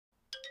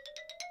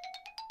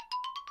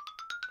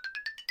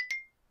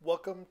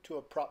Welcome to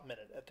a Prop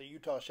Minute at the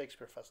Utah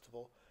Shakespeare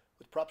Festival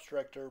with props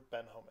director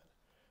Ben Homan.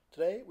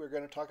 Today we're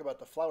going to talk about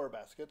the flower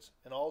baskets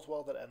and All's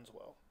Well That Ends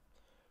Well.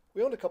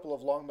 We owned a couple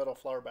of long metal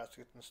flower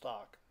baskets in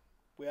stock.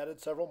 We added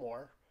several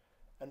more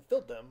and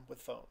filled them with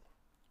foam.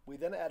 We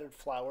then added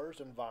flowers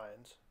and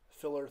vines,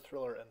 filler,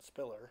 thriller, and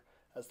spiller,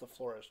 as the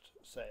florists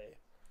say,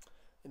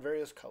 in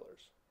various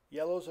colors.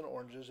 Yellows and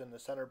oranges in the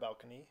center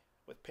balcony,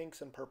 with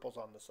pinks and purples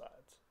on the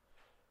sides.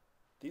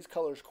 These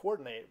colors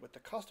coordinate with the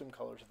costume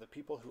colors of the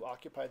people who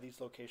occupy these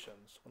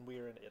locations when we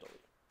are in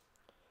Italy.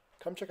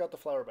 Come check out the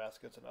flower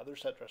baskets and other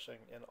set dressing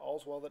in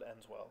All's Well That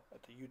Ends Well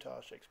at the Utah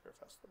Shakespeare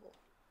Festival.